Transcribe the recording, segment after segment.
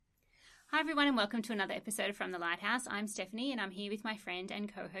everyone, and welcome to another episode from The Lighthouse. I'm Stephanie, and I'm here with my friend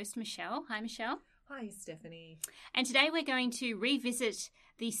and co-host Michelle. Hi, Michelle. Hi, Stephanie. And today we're going to revisit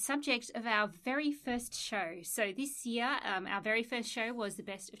the subject of our very first show. So this year, our very first show was the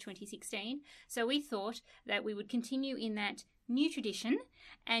best of 2016. So we thought that we would continue in that new tradition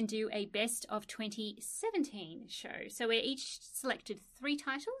and do a best of 2017 show. So we each selected 3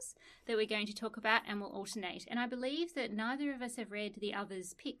 titles that we're going to talk about, and we'll alternate. And I believe that neither of us have read the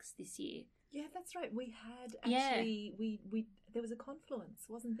other's picks this year. Yeah, that's right. We had actually we there was a confluence,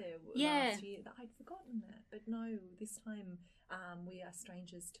 wasn't there? Last year. I'd forgotten that, but no, this time we are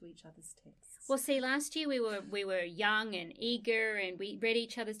strangers to each other's texts. Well, see, last year we were young and eager, and we read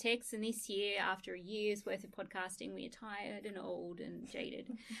each other's texts. And this year, after a year's worth of podcasting, we are tired and old and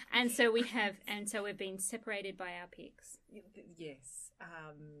jaded, and so we've been separated by our picks. Yes,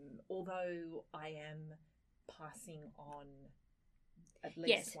 although I am passing on at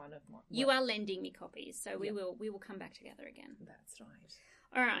least one of my... You are lending me copies, so we will come back together again. That's right.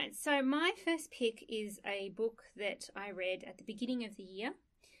 All right, so my first pick is a book that I read at the beginning of the year,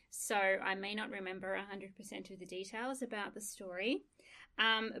 so I may not remember 100% of the details about the story,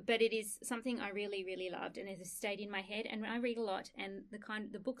 but it is something I really, really loved, and it has stayed in my head. And I read a lot, and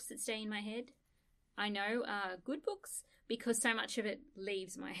the books that stay in my head, I know are good books because so much of it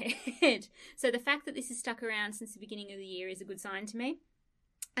leaves my head. So the fact that this has stuck around since the beginning of the year is a good sign to me.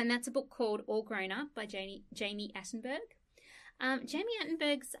 And that's a book called All Grown Up by Jami Attenberg. Jami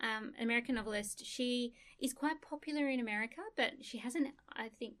Attenberg's American novelist. She is quite popular in America, but she hasn't, I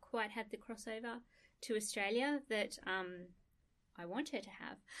think, quite had the crossover to Australia that I want her to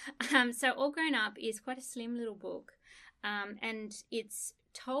have. So All Grown Up is quite a slim little book, and it's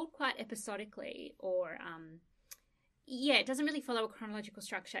told quite episodically, or it doesn't really follow a chronological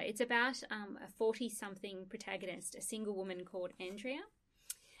structure. It's about a 40-something protagonist, a single woman called Andrea.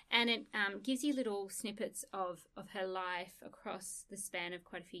 And it gives you little snippets of her life across the span of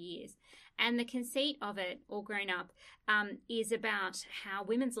quite a few years. And the conceit of it, All Grown Up, is about how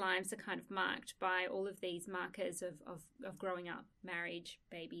women's lives are kind of marked by all of these markers of growing up, marriage,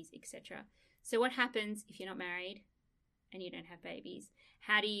 babies, etc. So what happens if you're not married and you don't have babies?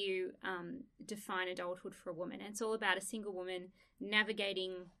 How do you define adulthood for a woman? And it's all about a single woman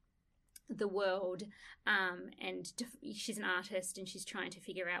navigating the world, and she's an artist, and she's trying to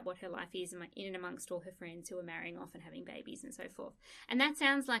figure out what her life is in and amongst all her friends who are marrying off and having babies and so forth. And that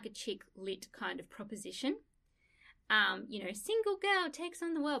sounds like a chick lit kind of proposition. Single girl takes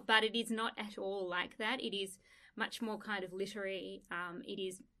on the world, but it is not at all like that. It is much more kind of literary. It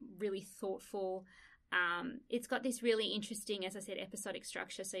is really thoughtful. It's got this really interesting, as I said, episodic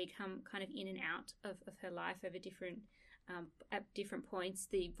structure. So you come kind of in and out of her life over at different points.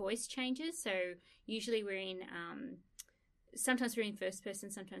 The voice changes. So usually sometimes we're in first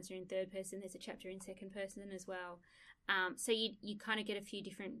person, sometimes we're in third person. There's a chapter in second person as well. So you kind of get a few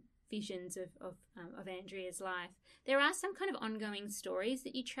different visions of Andrea's life. There are some kind of ongoing stories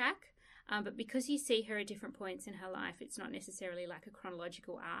that you track, but because you see her at different points in her life, it's not necessarily like a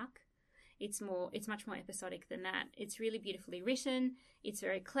chronological arc. It's much more episodic than that. It's really beautifully written. It's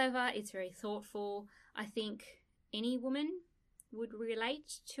very clever. It's very thoughtful. I think any woman would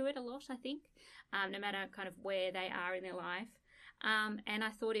relate to it a lot, I think, no matter kind of where they are in their life. And I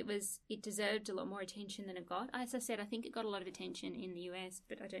thought it deserved a lot more attention than it got. As I said, I think it got a lot of attention in the US,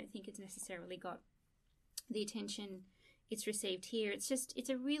 but I don't think it's necessarily got the attention it's received here. It's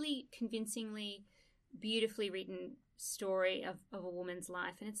a really convincingly, beautifully written story of a woman's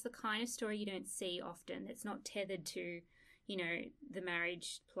life. And it's the kind of story you don't see often. It's not tethered to the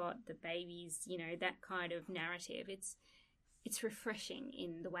marriage plot, the babies, that kind of narrative. It's refreshing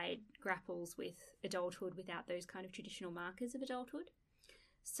in the way it grapples with adulthood without those kind of traditional markers of adulthood.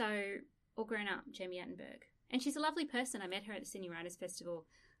 So, All Grown Up, Jami Attenberg. And she's a lovely person. I met her at the Sydney Writers' Festival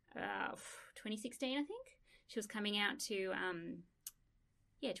 2016, I think. She was coming out to,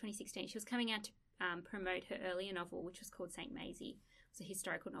 2016. She was coming out to promote her earlier novel, which was called St. Maisie. It was a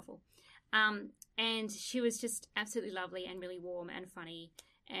historical novel. And she was just absolutely lovely and really warm and funny.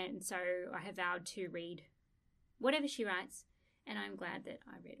 And so I have vowed to read whatever she writes, and I'm glad that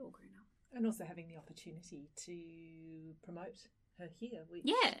I read All Grown Up. And also having the opportunity to promote her here. Which,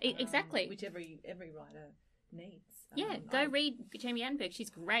 exactly. Which every writer needs. Go read Jami Attenberg. She's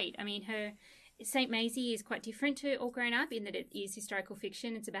great. I mean, her St. Maisie is quite different to All Grown Up in that it is historical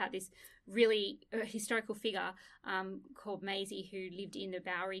fiction. It's about this really historical figure called Maisie who lived in the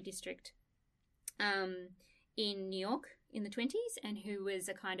Bowery district in New York in the 1920s, and who was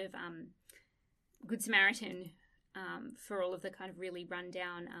a kind of Good Samaritan for all of the kind of really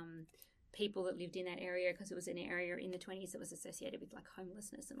run-down people that lived in that area, because it was an area in the 1920s that was associated with like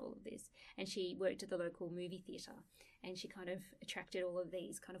homelessness and all of this. And she worked at the local movie theatre, and she kind of attracted all of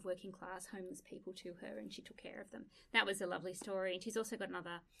these kind of working class homeless people to her, and she took care of them. That was a lovely story. And she's also got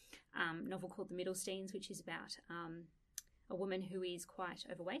another novel called The Middlesteins, which is about a woman who is quite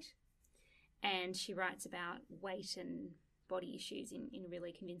overweight, and she writes about weight and body issues in a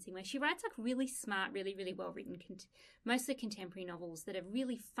really convincing way. She writes like really smart, really, really well written, mostly contemporary novels that are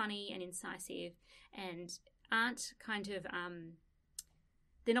really funny and incisive and aren't kind of,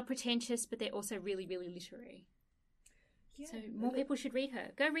 they're not pretentious, but they're also really, really literary. Yeah, so more people should read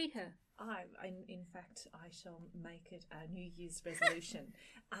her. Go read her. In fact, I shall make it a New Year's resolution.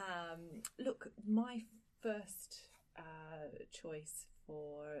 Look, my first choice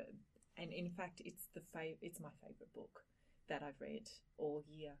for, and in fact, it's my favourite book that I've read all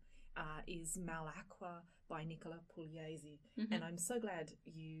year, is Malacqua by Nicola Pugliese. Mm-hmm. And I'm so glad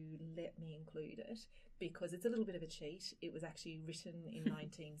you let me include it, because it's a little bit of a cheat. It was actually written in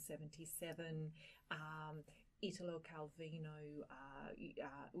 1977. Italo Calvino, it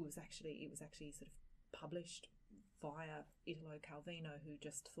was actually sort of published via Italo Calvino, who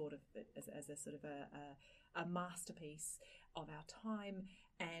just thought of it as a sort of a masterpiece of our time.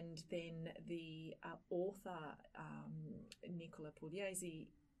 And then the author, Nicola Pugliese,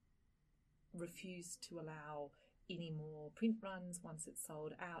 refused to allow any more print runs once it's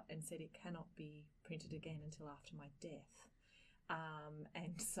sold out, and said it cannot be printed again until after my death.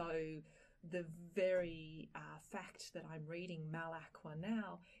 And so the very fact that I'm reading Malacqua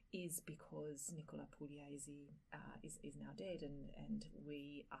now is because Nicola Pugliese is now dead, and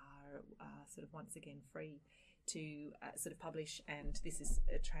we are sort of once again free to sort of publish, and this is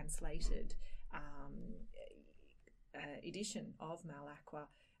a translated edition of Malacqua.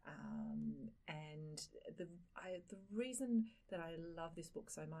 And the reason that I love this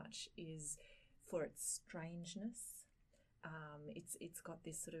book so much is for its strangeness. It's got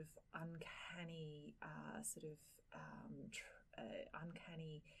this sort of uncanny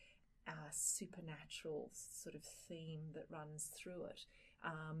uncanny supernatural sort of theme that runs through it,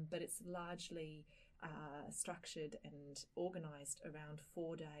 but it's largely structured and organised around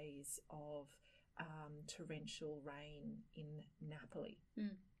 4 days of torrential rain in Napoli.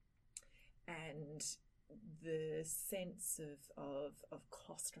 And the sense of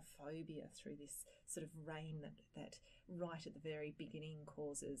claustrophobia through this sort of rain that right at the very beginning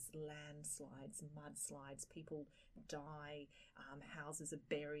causes landslides, mudslides, people die, houses are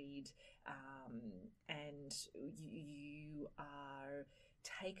buried, and you are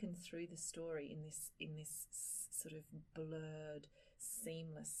taken through the story in this sort of blurred,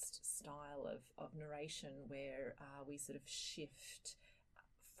 seamless style of narration, where we sort of shift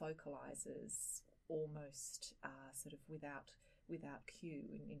focalizers almost sort of without cue,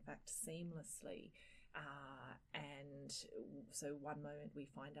 in fact seamlessly, and so one moment we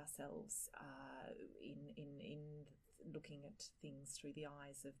find ourselves in looking at things through the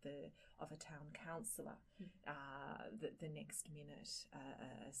eyes of a town councillor, the next minute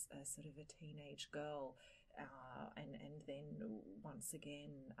a sort of a teenage girl, and then once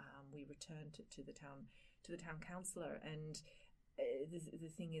again we return to the town councillor. And the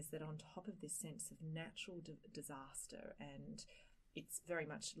thing is that on top of this sense of natural disaster, and it's very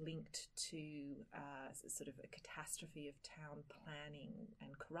much linked to sort of a catastrophe of town planning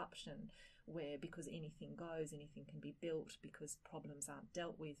and corruption, where because anything goes, anything can be built, because problems aren't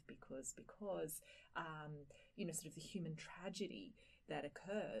dealt with, because sort of the human tragedy that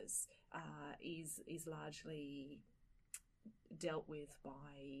occurs is largely dealt with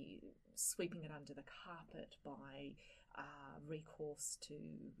by sweeping it under the carpet, by recourse to,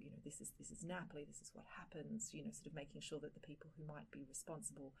 this is Napoli, this is what happens, sort of making sure that the people who might be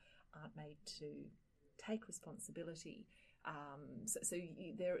responsible aren't made to take responsibility. So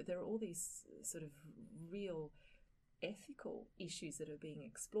there are all these sort of real ethical issues that are being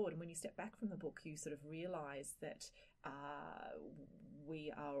explored, and when you step back from the book, you sort of realise that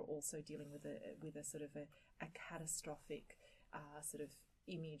we are also dealing with a sort of a catastrophic sort of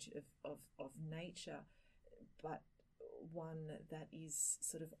image of nature, but one that is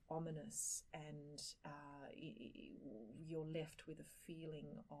sort of ominous, and you're left with a feeling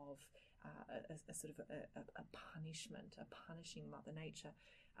of a sort of a punishment, a punishing Mother Nature.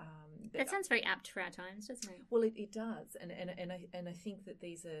 That sounds very apt for our times, doesn't it? Well, it does, and I think that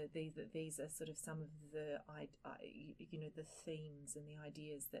these are sort of some of the the themes and the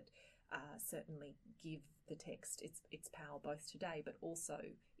ideas that certainly give the text its power both today, but also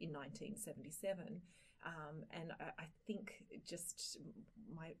in 1977. And I think just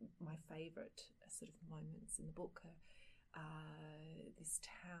my favourite sort of moments in the book are this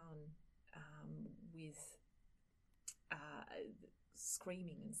town with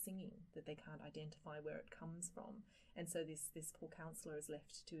screaming and singing that they can't identify where it comes from. And so this poor counsellor is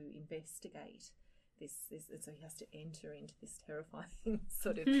left to investigate this, so he has to enter into this terrifying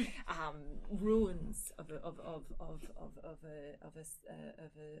sort of ruins of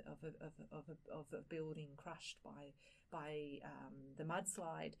a building crushed by the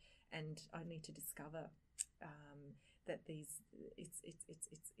mudslide, and only to discover that they're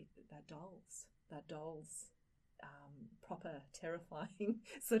dolls. Proper terrifying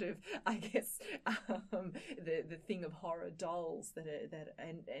sort of, I guess, the thing of horror dolls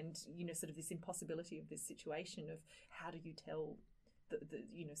and sort of this impossibility of this situation of how do you tell the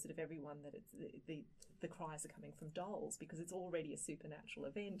sort of everyone that it's the cries are coming from dolls, because it's already a supernatural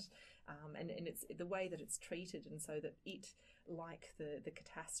event, and it's the way that it's treated, and so that it, like the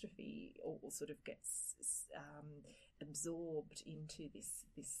catastrophe, all sort of gets absorbed into this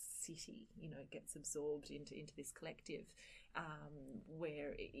city, gets absorbed into this collective,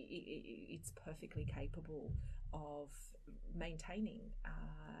 where it's perfectly capable of maintaining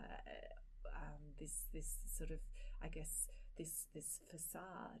this sort of, I guess, this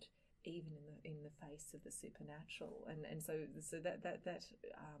facade, even in the face of the supernatural, and so that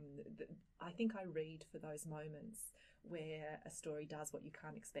I think I read for those moments where a story does what you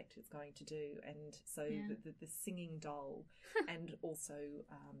can't expect it's going to do, and so the singing doll, and also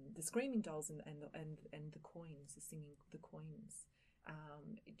the screaming dolls, and the coins, the coins,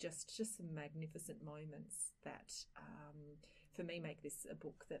 just some magnificent moments that for me make this a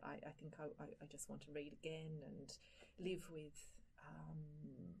book that I think I just want to read again and live with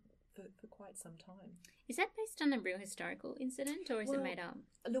for quite some time. Is that based on a real historical incident, or is it made up?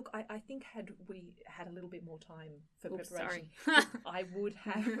 Look, I think had we had a little bit more time for preparation, sorry. I would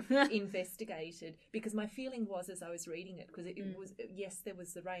have investigated, because my feeling was, as I was reading it, because it was, yes, there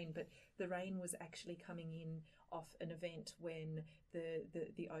was the rain, but the rain was actually coming in off an event when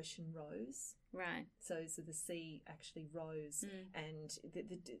the ocean rose. Right. So the sea actually rose, and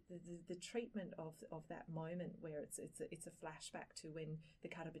the treatment of that moment where it's a flashback to when the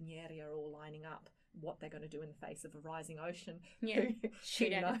Carabinieri are all lining up what they're going to do in the face of a rising ocean. Yeah,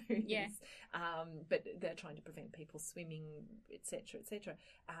 shoot at it. Yeah. But they're trying to prevent people swimming, etc., etc.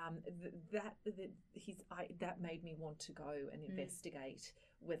 That made me want to go and investigate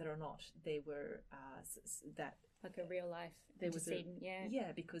whether or not there were that. Like a real life antecedent,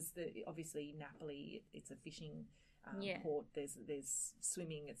 because obviously Napoli, it's a fishing port. There's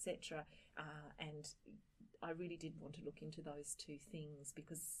swimming, etc. And I really did want to look into those two things,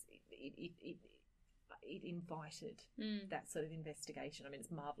 because it invited that sort of investigation. I mean,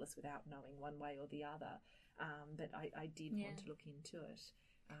 it's marvellous without knowing one way or the other, but I did want to look into it.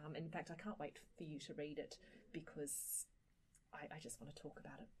 And in fact, I can't wait for you to read it, because I just want to talk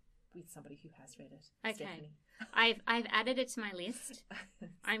about it with somebody who has read it. Okay. Stephanie. I've added it to my list.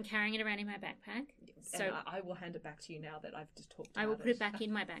 I'm carrying it around in my backpack. So and I will hand it back to you now that I've just talked about it. I will put it back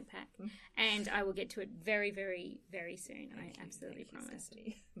in my backpack, and I will get to it very, very, very soon. I absolutely promise.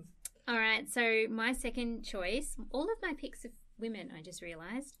 All right, so my second choice, all of my picks are women, I just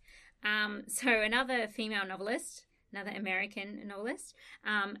realised. So another female novelist, another American novelist.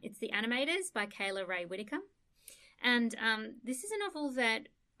 It's The Animators by Kayla Ray Whitaker. And this is a novel that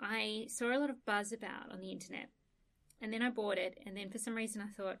I saw a lot of buzz about on the internet, and then I bought it, and then for some reason I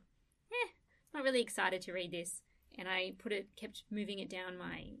thought, not really excited to read this, and I kept moving it down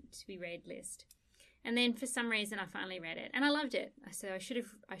my to be read list, and then for some reason I finally read it, and I loved it. So I should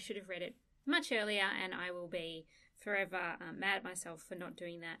have read it much earlier, and I will be forever mad at myself for not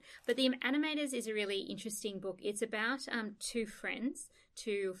doing that. But The Animators is a really interesting book. It's about two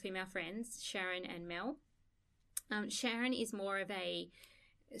female friends, Sharon and Mel. Sharon is more of a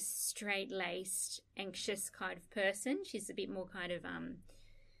straight-laced, anxious kind of person. She's a bit more kind of,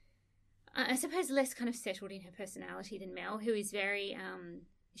 I suppose, less kind of settled in her personality than Mel, who is very,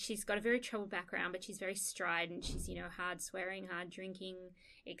 she's got a very troubled background, but she's very strident. She's, hard swearing, hard drinking,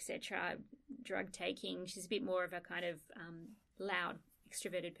 etc., drug taking. She's a bit more of a kind of loud,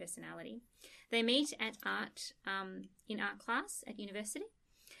 extroverted personality. They meet at in art class at university,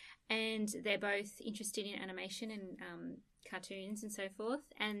 and they're both interested in animation and cartoons and so forth,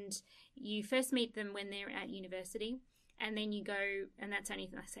 and you first meet them when they're at university, and then you go, and that's only,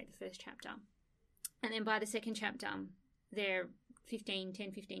 I say, the first chapter, and then by the second chapter they're 10,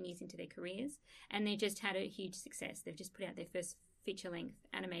 15 years into their careers, and they just had a huge success. They've just put out their first feature-length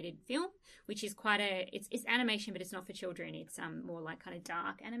animated film, which is quite it's animation, but it's not for children. It's more like kind of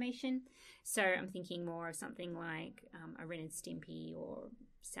dark animation, so I'm thinking more of something like a Ren and Stimpy or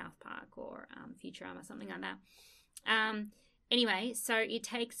South Park or Futurama, something like that. Anyway, so it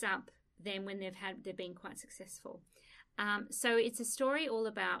takes up them when they've been quite successful. So it's a story all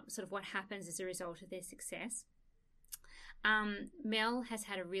about sort of what happens as a result of their success. Mel has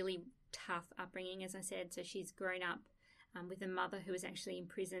had a really tough upbringing, as I said. So she's grown up with a mother who was actually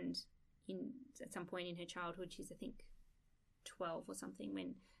imprisoned at some point in her childhood. She's, I think, 12 or something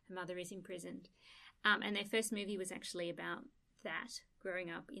when her mother is imprisoned. And their first movie was actually about that, growing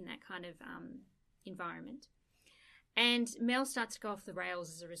up in that kind of environment. And Mel starts to go off the rails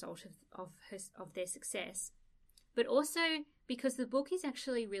as a result of their success. But also because the book is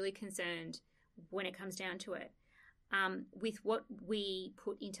actually really concerned, when it comes down to it, with what we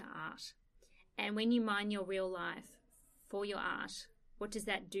put into art. And when you mine your real life for your art, what does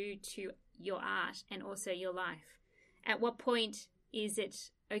that do to your art and also your life? At what point is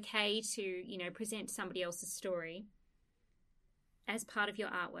it okay to, present somebody else's story as part of your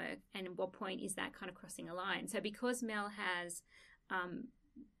artwork, and at what point is that kind of crossing a line? So because Mel has,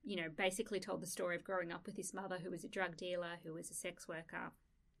 basically told the story of growing up with this mother who was a drug dealer, who was a sex worker,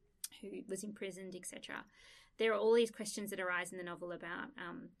 who was imprisoned, etc., there are all these questions that arise in the novel about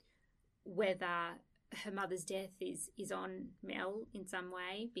whether her mother's death is on Mel in some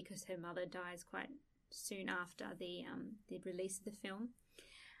way, because her mother dies quite soon after the release of the film.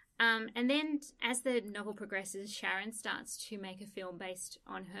 And then as the novel progresses, Sharon starts to make a film based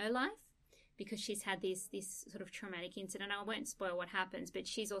on her life, because she's had this sort of traumatic incident. I won't spoil what happens, but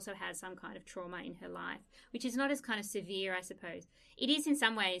she's also had some kind of trauma in her life, which is not as kind of severe, I suppose. It is in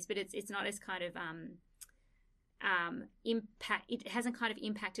some ways, but it's not as kind of impact. It hasn't kind of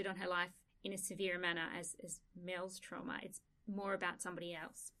impacted on her life in a severe manner as Mel's trauma. It's more about somebody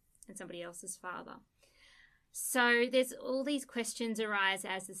else and somebody else's father. So there's all these questions arise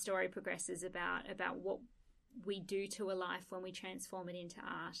as the story progresses about what we do to a life when we transform it into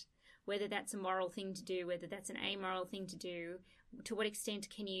art, whether that's a moral thing to do, whether that's an amoral thing to do. To what extent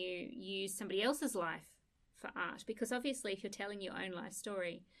can you use somebody else's life for art? Because obviously if you're telling your own life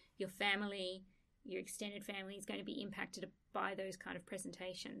story, your family, your extended family is going to be impacted by those kind of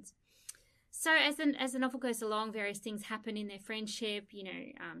presentations. So as the novel goes along, various things happen in their friendship.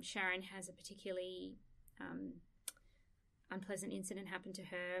 Sharon has a particularly unpleasant incident happen to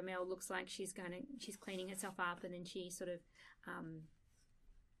her. Mel looks like she's cleaning herself up, and then she sort of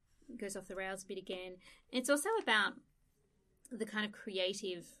goes off the rails a bit again. It's also about the kind of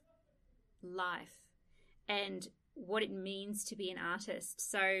creative life and what it means to be an artist.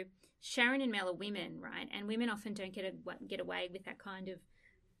 So Sharon and Mel are women, right? And women often don't get away with that kind of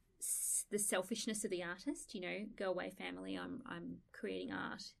the selfishness of the artist. Go away, family. I'm creating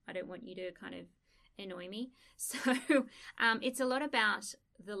art. I don't want you to kind of annoy me. So it's a lot about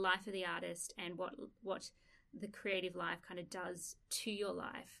the life of the artist and what the creative life kind of does to your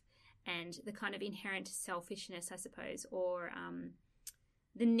life, and the kind of inherent selfishness, I suppose, or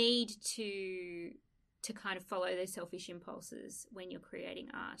the need to kind of follow those selfish impulses when you're creating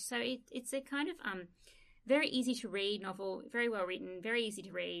art. So it's a kind of very easy to read novel, very well written, very easy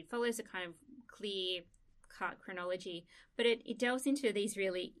to read, follows a kind of clear-cut chronology, but it delves into these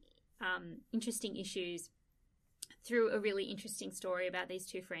really interesting issues through a really interesting story about these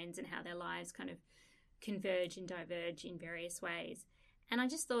two friends and how their lives kind of converge and diverge in various ways. And I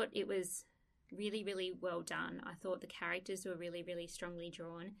just thought it was really, really well done. I thought the characters were really, really strongly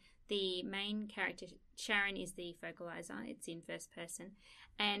drawn. The main character, Sharon, is the focalizer. It's in first person.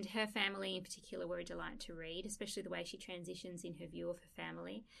 And her family in particular were a delight to read, especially the way she transitions in her view of her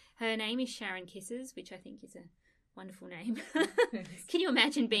family. Her name is Sharon Kisses, which I think is a wonderful name. Can you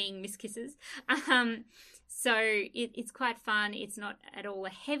imagine being Miss Kisses? So it's quite fun. It's not at all a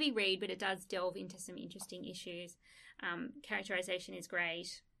heavy read, but it does delve into some interesting issues. Characterization is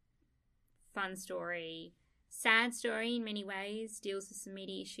great. Fun story. Sad story in many ways. Deals with some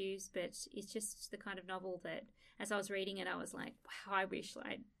meaty issues, but it's just the kind of novel that, as I was reading it, I was like, wow, I wish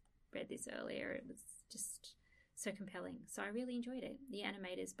I'd read this earlier. It was just so compelling. So I really enjoyed it. The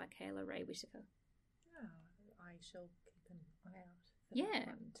Animators by Kayla Ray Whitaker. Oh, I shall keep an eye out for that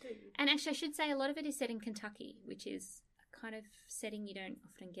one too. And actually I should say a lot of it is set in Kentucky, which is a kind of setting you don't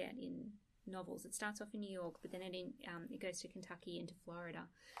often get in novels. It starts off in New York, but then it goes to Kentucky into Florida,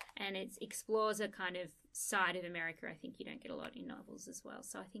 and it explores a kind of side of America I think you don't get a lot in novels as well.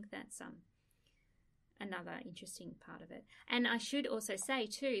 So I think that's another interesting part of it. And I should also say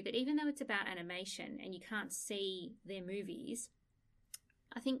too that even though it's about animation and you can't see their movies,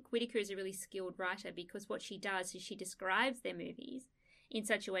 I think Whitaker is a really skilled writer, because what she does is she describes their movies in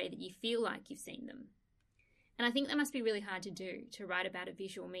such a way that you feel like you've seen them. And I think that must be really hard to do, to write about a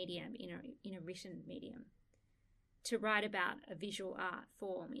visual medium in a written medium. to write about a visual art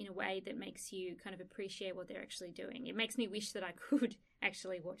form in a way that makes you kind of appreciate what they're actually doing. It makes me wish that I could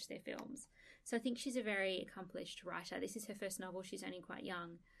actually watch their films. So I think she's a very accomplished writer. This is her first novel. She's only quite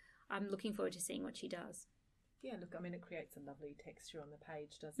young. I'm looking forward to seeing what she does. Yeah, look, I mean, it creates a lovely texture on the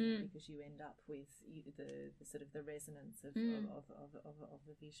page, doesn't it? Because you end up with the sort of the resonance of the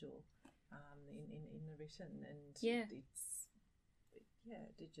visual in the written, and it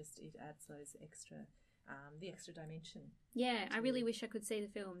adds those extra the extra dimension. Yeah, I really wish I could see the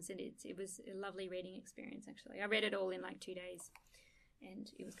films, and it was a lovely reading experience. Actually, I read it all in like 2 days,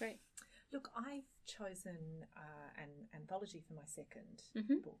 and it was great. Look, I've chosen an anthology for my second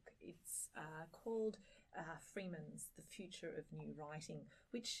book. It's called Freeman's The Future of New Writing,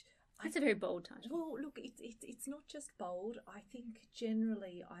 which... That's a very bold title. Well, look, it's not just bold. I think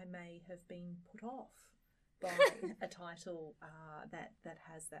generally I may have been put off by a title that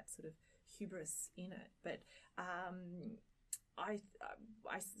has that sort of hubris in it. But I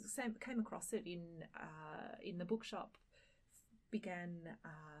came across it in the bookshop, began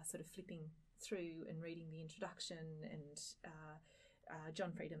sort of flipping through and reading the introduction, and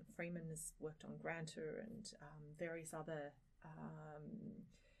John Freeman has worked on Granta and various other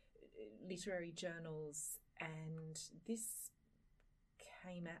literary journals, and this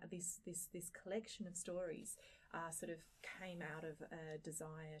came out, this collection of stories sort of came out of a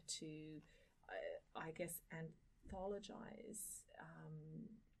desire to I guess anthologize.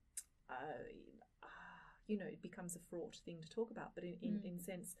 It becomes a fraught thing to talk about, but in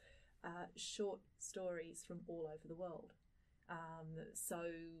sense, short stories from all over the world. So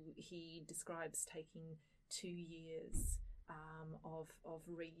he describes taking 2 years of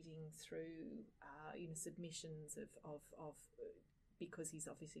reading through submissions of because he's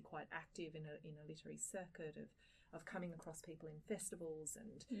obviously quite active in a literary circuit of coming across people in festivals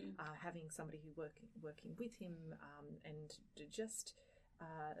and having somebody who working with him and just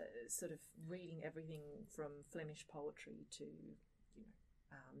sort of reading everything from Flemish poetry to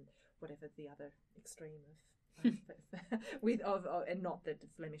whatever the other extreme of and not that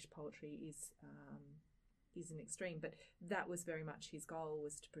Flemish poetry is an extreme, but that was very much his goal,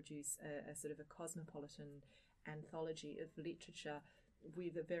 was to produce a sort of a cosmopolitan anthology of literature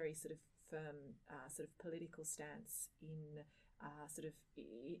with a very sort of firm sort of political stance in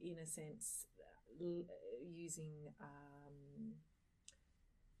a sense using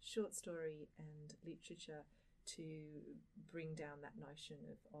short story and literature to bring down that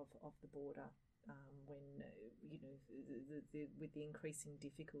notion of the border when with the increasing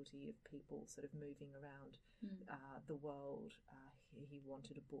difficulty of people sort of moving around the world, he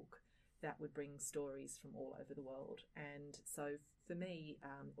wanted a book that would bring stories from all over the world. And so for me,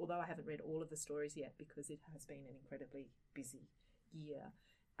 although I haven't read all of the stories yet because it has been an incredibly busy year,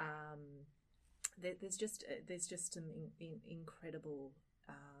 there's just some incredible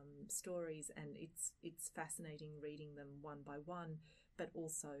stories, and it's fascinating reading them one by one, but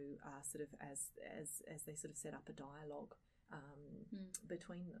also sort of as they sort of set up a dialogue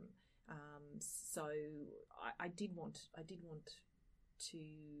between them. So I did want to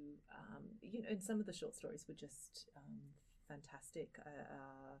and some of the short stories were just fantastic.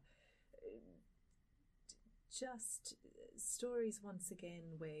 Just stories once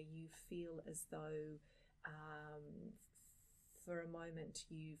again where you feel as though for a moment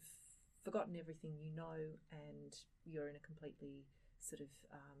you've forgotten everything you know and you're in a completely sort of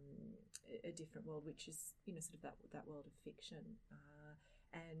a different world, which is sort of that world of fiction.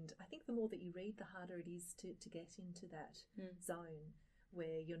 And I think the more that you read, the harder it is to get into that zone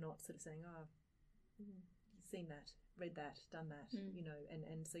where you're not sort of saying, oh, you've seen that, read that, done that,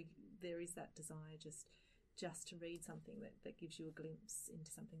 and so there is that desire just to read something that gives you a glimpse into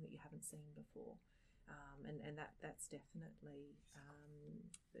something that you haven't seen before. And that's definitely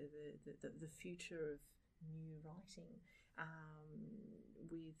the future of new writing,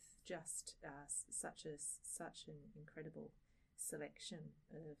 with just such an incredible selection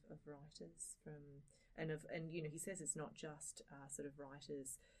of writers and he says it's not just sort of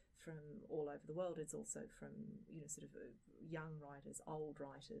writers from all over the world, it's also from sort of young writers, old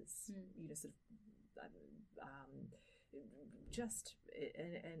writers, sort of just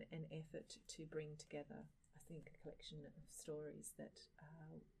an effort to bring together, I think, a collection of stories that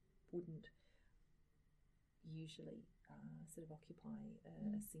wouldn't usually sort of occupy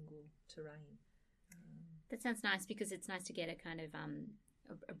a single terrain. That sounds nice, because it's nice to get a kind of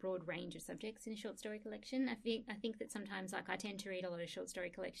a broad range of subjects in a short story collection. I think that sometimes, like, I tend to read a lot of short story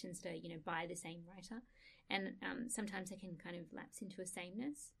collections that are by the same writer, and sometimes they can kind of lapse into a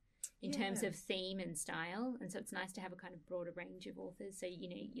sameness. in terms of theme and style. And so it's nice to have a kind of broader range of authors. So,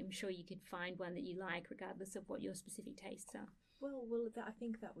 I'm sure you could find one that you like regardless of what your specific tastes are. Well, I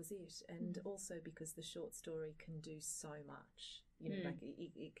think that was it. And also because the short story can do so much, like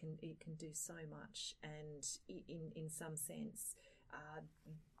it can do so much. And in some sense,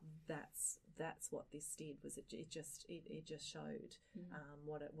 that's what this did. Was it just showed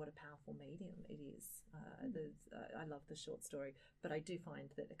what a powerful medium it is. I love the short story, but I do find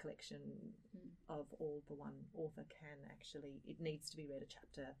that a collection of all the one author can actually, it needs to be read a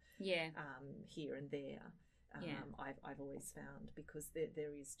chapter here and there. I've always found, because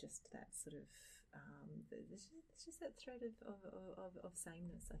there is just that sort of there's just that thread of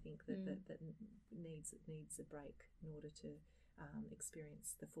sameness. I think that needs a break in order to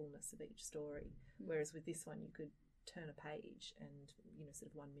experience the fullness of each story. Whereas with this one, you could turn a page and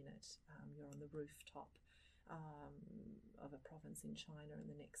sort of 1 minute you're on the rooftop of a province in China, and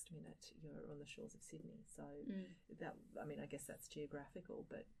the next minute you're on the shores of Sydney. So that, I guess that's geographical,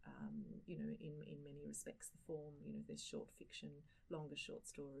 but in many respects the form, there's short fiction, longer short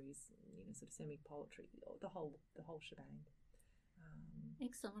stories, sort of semi-poetry, the whole shebang.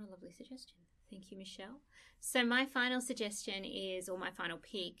 Excellent. What a lovely suggestion. Thank you, Michelle. So my final suggestion is, or my final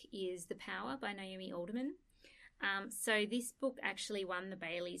pick is The Power by Naomi Alderman. So this book actually won the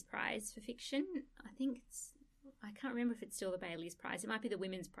Bailey's Prize for fiction. I can't remember if it's still the Bailey's Prize. It might be the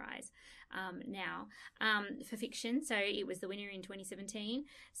Women's Prize now for fiction. So it was the winner in 2017.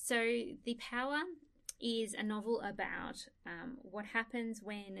 So The Power is a novel about what happens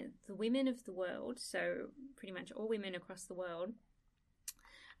when the women of the world, so pretty much all women across the world,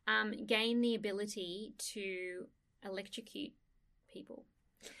 gain the ability to electrocute people.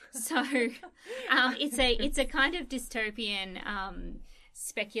 So it's a kind of dystopian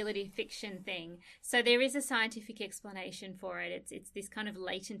speculative fiction thing. So there is a scientific explanation for it. It's this kind of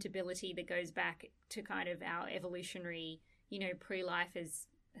latent ability that goes back to kind of our evolutionary, pre-life as,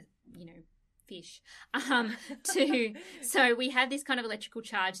 fish. So we have this kind of electrical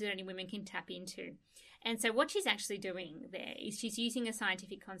charge that only women can tap into. And so what she's actually doing there is she's using a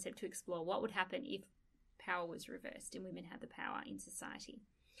scientific concept to explore what would happen if power was reversed and women had the power in society.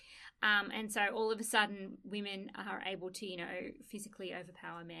 And so all of a sudden women are able to, physically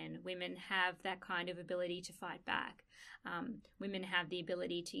overpower men. Women have that kind of ability to fight back. Women have the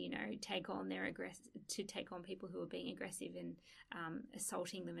ability to, take on people who are being aggressive and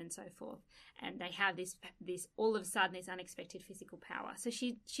assaulting them and so forth. And they have this all of a sudden this unexpected physical power. So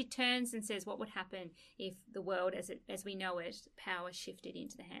she turns and says, what would happen if the world as we know it, power shifted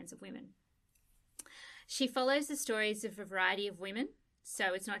into the hands of women? She follows the stories of a variety of women.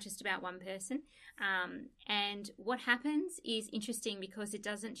 So it's not just about one person. And what happens is interesting because she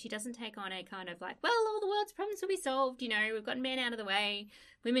doesn't take on a kind of like, well, all the world's problems will be solved. We've got men out of the way.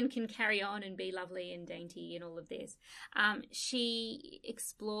 Women can carry on and be lovely and dainty and all of this. She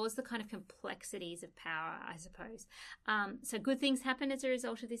explores the kind of complexities of power, I suppose. So good things happen as a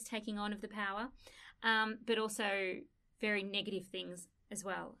result of this taking on of the power, but also very negative things as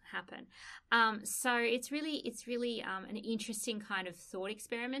well happen. So it's really an interesting kind of thought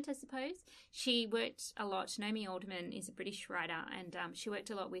experiment, I suppose. She worked a lot. Naomi Alderman is a British writer, and she worked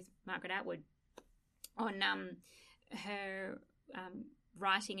a lot with Margaret Atwood on her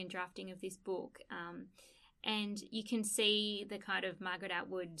writing and drafting of this book. And you can see the kind of Margaret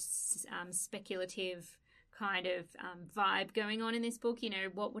Atwood's speculative kind of vibe going on in this book.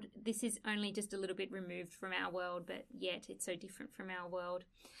 This is only just a little bit removed from our world, but yet it's so different from our world.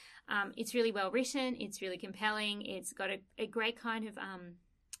 It's really well written. It's really compelling. It's got a great kind of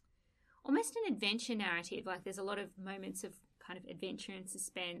almost an adventure narrative. Like there's a lot of moments of kind of adventure and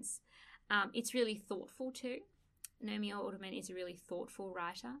suspense. It's really thoughtful too. Naomi Alderman is a really thoughtful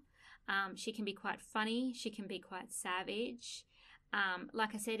writer. She can be quite funny. She can be quite savage.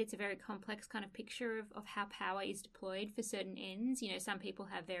 Like I said, it's a very complex kind of picture of how power is deployed for certain ends. Some people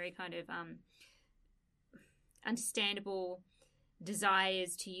have very kind of understandable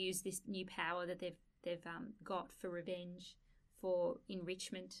desires to use this new power that they've got for revenge, for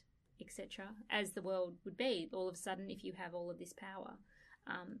enrichment, etc. As the world would be, all of a sudden, if you have all of this power,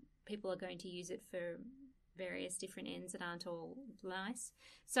 people are going to use it for various different ends that aren't all nice.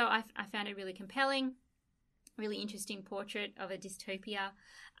 So I found it really compelling. Really interesting portrait of a dystopia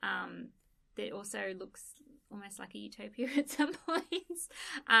that also looks almost like a utopia at some points.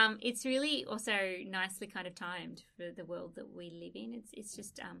 It's really also nicely kind of timed for the world that we live in. It's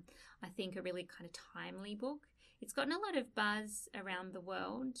just, I think, a really kind of timely book. It's gotten a lot of buzz around the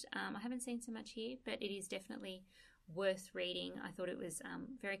world. I haven't seen so much here, but it is definitely worth reading. I thought it was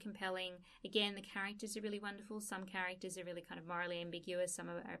very compelling. Again, the characters are really wonderful. Some characters are really kind of morally ambiguous. Some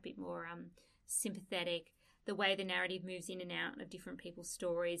are a bit more sympathetic. The way the narrative moves in and out of different people's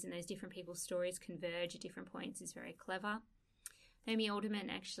stories, and those different people's stories converge at different points, is very clever. Naomi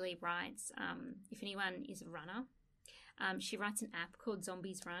Alderman actually writes, if anyone is a runner, she writes an app called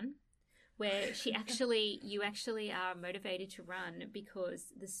Zombies Run, where you actually are motivated to run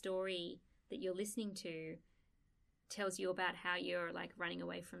because the story that you're listening to tells you about how you're like running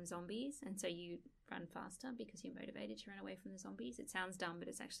away from zombies, and so you run faster because you're motivated to run away from the zombies. It sounds dumb, but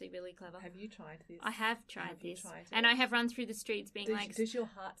it's actually really clever. Have you tried this? I have tried this, and I have run through the streets being does your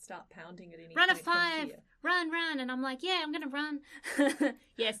heart start pounding at any run point? A 5, run, and I'm like, yeah, I'm going to run.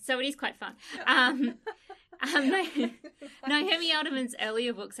 Yes, so it is quite fun. Naomi Alderman's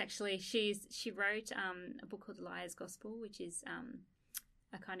earlier books, actually, she wrote a book called Liar's Gospel, which is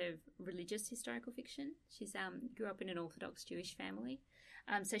a kind of religious historical fiction. She's grew up in an Orthodox Jewish family.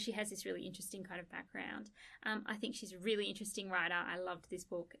 So she has this really interesting kind of background. I think she's a really interesting writer. I loved this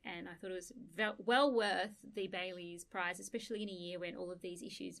book, and I thought it was well worth the Bailey's Prize, especially in a year when all of these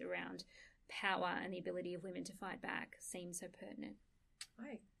issues around power and the ability of women to fight back seem so pertinent.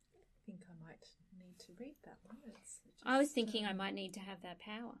 I think I might need to read that one. I was thinking I might need to have that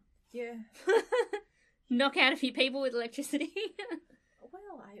power. Yeah. Knock out a few people with electricity.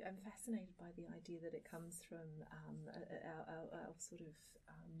 Well, I'm fascinated by the idea that it comes from our sort of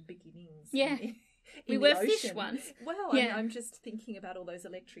beginnings. Yeah. In we the were ocean. fish once. Well, yeah. I'm just thinking about all those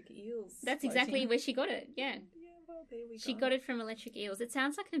electric eels. That's floating. exactly where she got it, yeah. Yeah, well, there we go. She got it from electric eels. It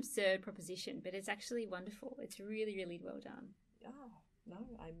sounds like an absurd proposition, but it's actually wonderful. It's really, really well done. Oh, no,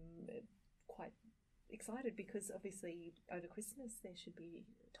 I'm quite excited because obviously over Christmas there should be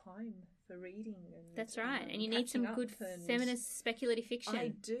time for reading. And that's right, and you need some good feminist speculative fiction. I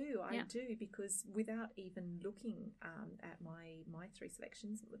do, because without even looking at my 3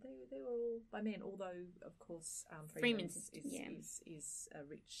 selections, they were all by men. Although, of course, Freeman's is a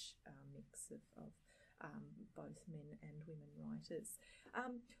rich mix of both men and women writers.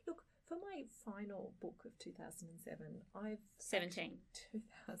 Look, for my final book of 2007, I've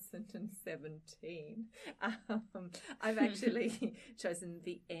 2017. I've actually chosen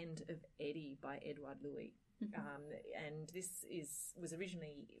The End of Eddie by Edouard Louis. And this was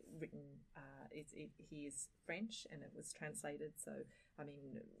originally written. He is French, and it was translated. So, I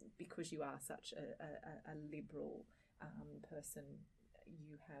mean, because you are such a liberal person,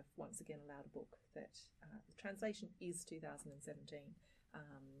 you have once again allowed a book that the translation is 2017.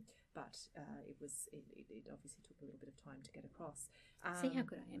 But it obviously took a little bit of time to get across. See how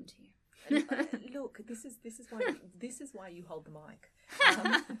good I am to you. Look, this is why you hold the mic.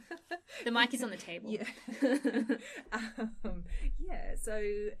 The mic is on the table. Yeah. So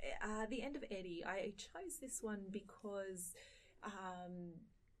The End of Eddie. I chose this one because,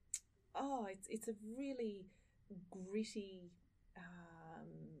 it's a really gritty,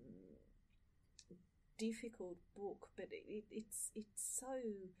 difficult book, but it's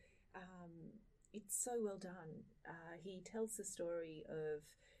so well done. He tells the story of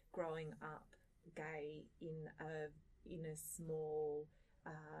growing up gay in a small,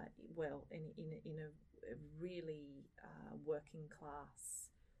 in a really working class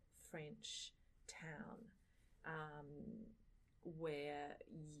French town, where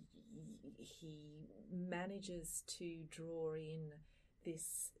he manages to draw in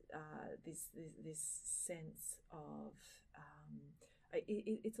this sense of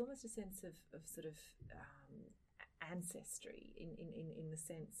it's almost a sense of sort of ancestry in the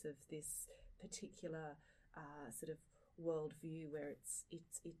sense of this particular sort of worldview where it's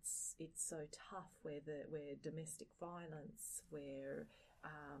so tough, where domestic violence, where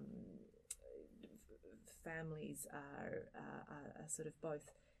families are sort of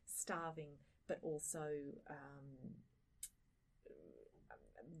both starving but also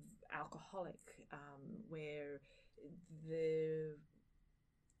alcoholic, where the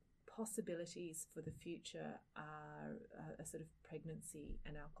possibilities for the future are a sort of pregnancy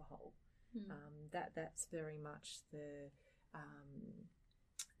and alcohol. That's very much the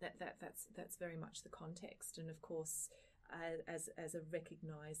that's very much the context, and of course, as a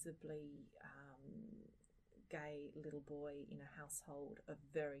recognisably gay little boy in a household of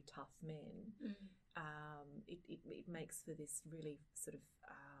very tough men, it makes for this really sort of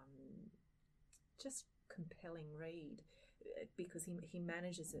just compelling read, because he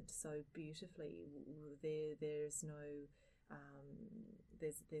manages it so beautifully. There's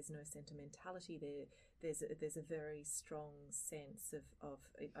no sentimentality there. There's a very strong sense of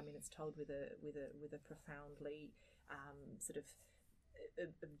I mean, it's told with a profoundly sort of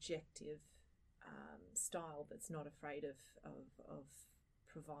objective style that's not afraid of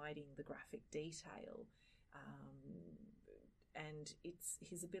providing the graphic detail, and it's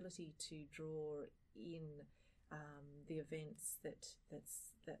his ability to draw in the events that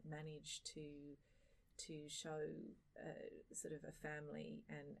manage to show sort of a family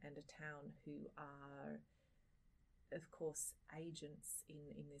and a town who are, of course, agents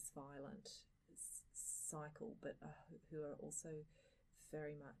in this violent cycle, but who are also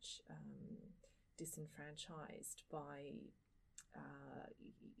very much disenfranchised by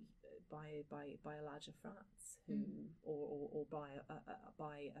a larger France, who or by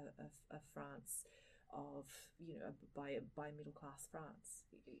a France of, you know, by middle class France.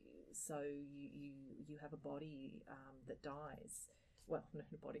 So you have a body that dies. Well,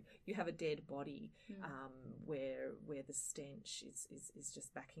 not a body. You have a dead body where the stench is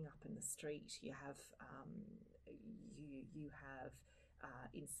just backing up in the street. You have you have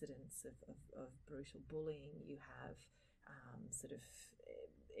incidents of brutal bullying. You have sort of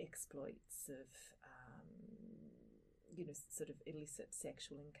exploits of sort of illicit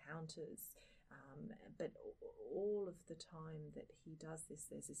sexual encounters. But all of the time that he does this,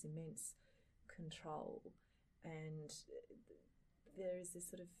 there's this immense control, and there is this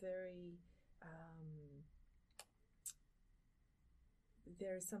sort of very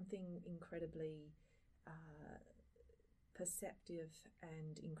there is something incredibly perceptive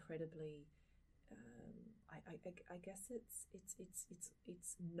and incredibly I guess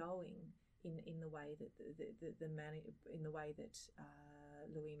it's knowing in the way that in the way that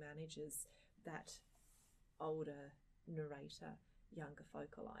Louis manages that older narrator, younger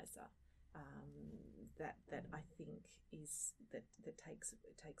focalizer. That I think is that takes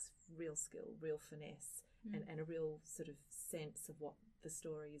real skill, real finesse, and a real sort of sense of what the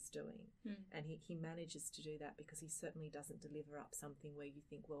story is doing. And he manages to do that, because he certainly doesn't deliver up something where you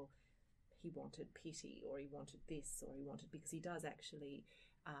think, well, he wanted pity, or he wanted this, or he wanted, because he does actually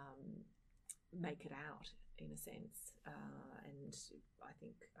make it out in a sense. And I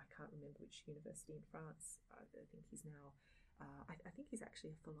think, I can't remember which university in France. I think he's now. I think he's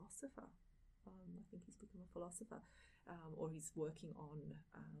actually a philosopher. I think he's become a philosopher, or he's working on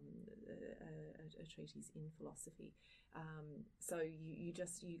a treatise in philosophy. So you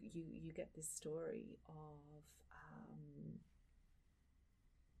get this story of.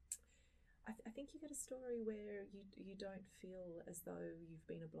 I think you get a story where you don't feel as though you've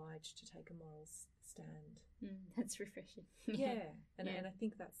been obliged to take a moral stand. That's refreshing. Yeah, and I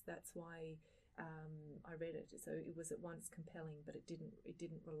think that's why. I read it, so it was at once compelling, but it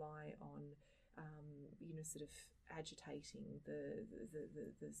didn't rely on sort of agitating the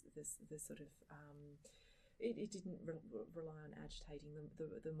sort of it didn't rely on agitating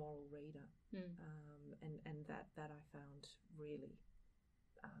the moral reader, and that I found really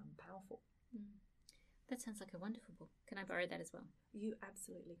powerful. That sounds like a wonderful book. Can I borrow that as well? You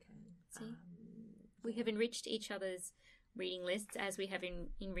absolutely can. See, we have enriched each other's reading lists as we have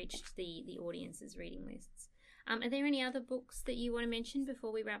enriched the audience's reading lists. Are there any other books that you want to mention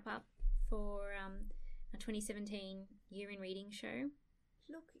before we wrap up for our 2017 Year in Reading show?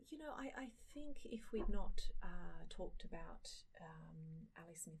 Look, I think if we'd not talked about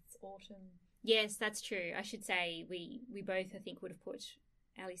Ali Smith's Autumn. Yes, that's true. I should say we both, I think, would have put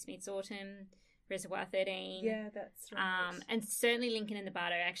Ali Smith's Autumn, Reservoir 13. Yeah, that's right. And certainly Lincoln and the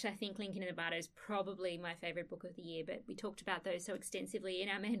Bardo. Actually, I think Lincoln and the Bardo is probably my favourite book of the year, but we talked about those so extensively in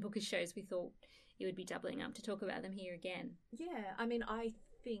our Man Bookers shows, we thought it would be doubling up to talk about them here again. Yeah, I mean, I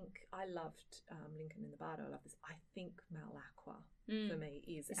think I loved Lincoln and the Bardo. I love this. I think Malacqua for me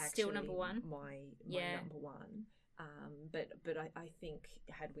is it's actually still number one. My number one. But I think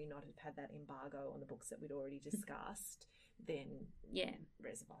had we not have had that embargo on the books that we'd already discussed, then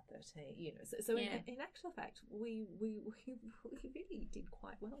Reservoir 13, So in actual fact, we really did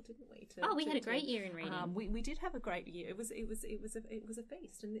quite well, didn't we? We had a great year in reading. We did have a great year. It was a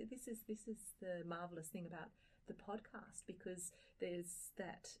feast, and this is the marvelous thing about the podcast, because there's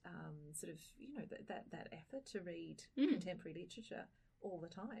that sort of that effort to read contemporary literature all the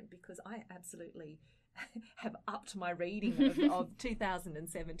time, because I absolutely have upped my reading of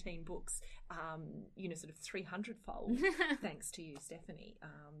 2017 books, sort of 300-fold, thanks to you, Stephanie,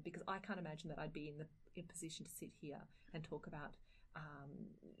 because I can't imagine that I'd be in a position to sit here and talk about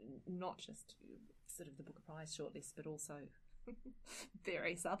not just sort of the Booker Prize shortlist, but also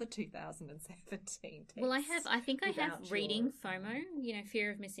various other 2017 texts. Well, I think I have reading FOMO,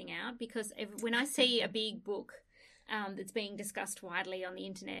 fear of missing out, because when I see a big book that's being discussed widely on the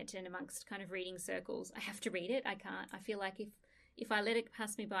internet and amongst kind of reading circles, I have to read it. I can't. I feel like if I let it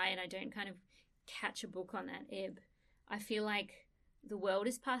pass me by and I don't kind of catch a book on that ebb, I feel like the world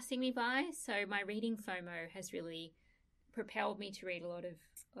is passing me by. So my reading FOMO has really propelled me to read a lot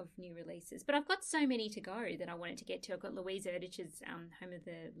of new releases. But I've got so many to go that I wanted to get to. I've got Louise Erdrich's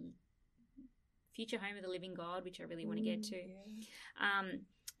Future Home of the Living God, which I really want to get to. Yeah.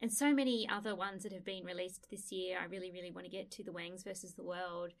 And so many other ones that have been released this year. I really, really want to get to The Wangs versus the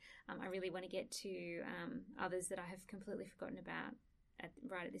World. I really want to get to others that I have completely forgotten about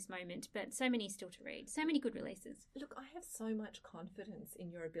right at this moment. But so many still to read. So many good releases. Look, I have so much confidence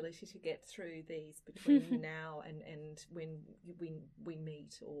in your ability to get through these between now and when we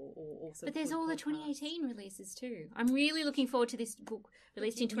meet or also. But there's all the 2018 releases too. I'm really looking forward to this book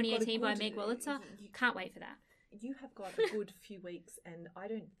released in 2018 by Meg Wolitzer. Can't wait for that. You have got a good few weeks, and I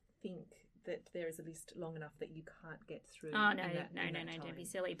don't think that there is a list long enough that you can't get through. Oh, no, don't be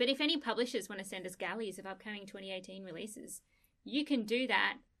silly. But if any publishers want to send us galleys of upcoming 2018 releases, you can do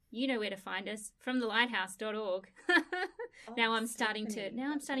that. You know where to find us, from thelighthouse.org. Now I'm starting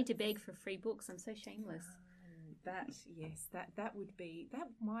to beg for free books. I'm so shameless. That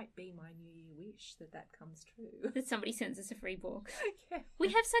might be my New Year wish that comes true. That somebody sends us a free book. Yeah.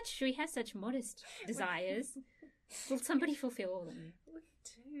 We have such modest desires. Will somebody fulfill them? We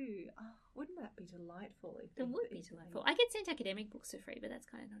do. Oh, wouldn't that be delightful? It would be delightful. I get sent academic books for free, but that's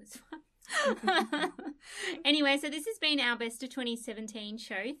kind of not as fun. Anyway, so this has been our Best of 2017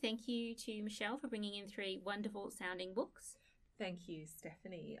 show. Thank you to Michelle for bringing in 3 wonderful sounding books. Thank you,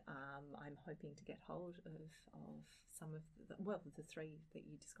 Stephanie. I'm hoping to get hold of some of the 3 that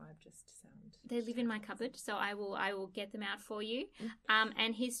you described just sound. They live in my cupboard, so I will get them out for you.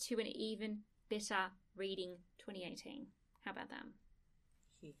 And here's to an even better reading 2018. How about that?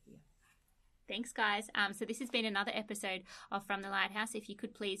 Here. Thanks, guys. So this has been another episode of From the Lighthouse. If you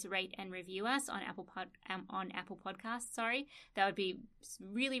could please rate and review us on Apple Podcasts, that would be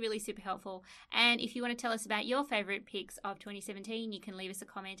really, really super helpful. And if you want to tell us about your favourite picks of 2017, you can leave us a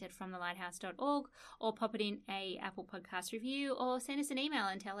comment at fromthelighthouse.org, or pop it in a Apple Podcast review, or send us an email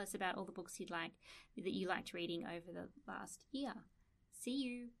and tell us about all the books that you liked reading over the last year. See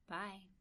you. Bye.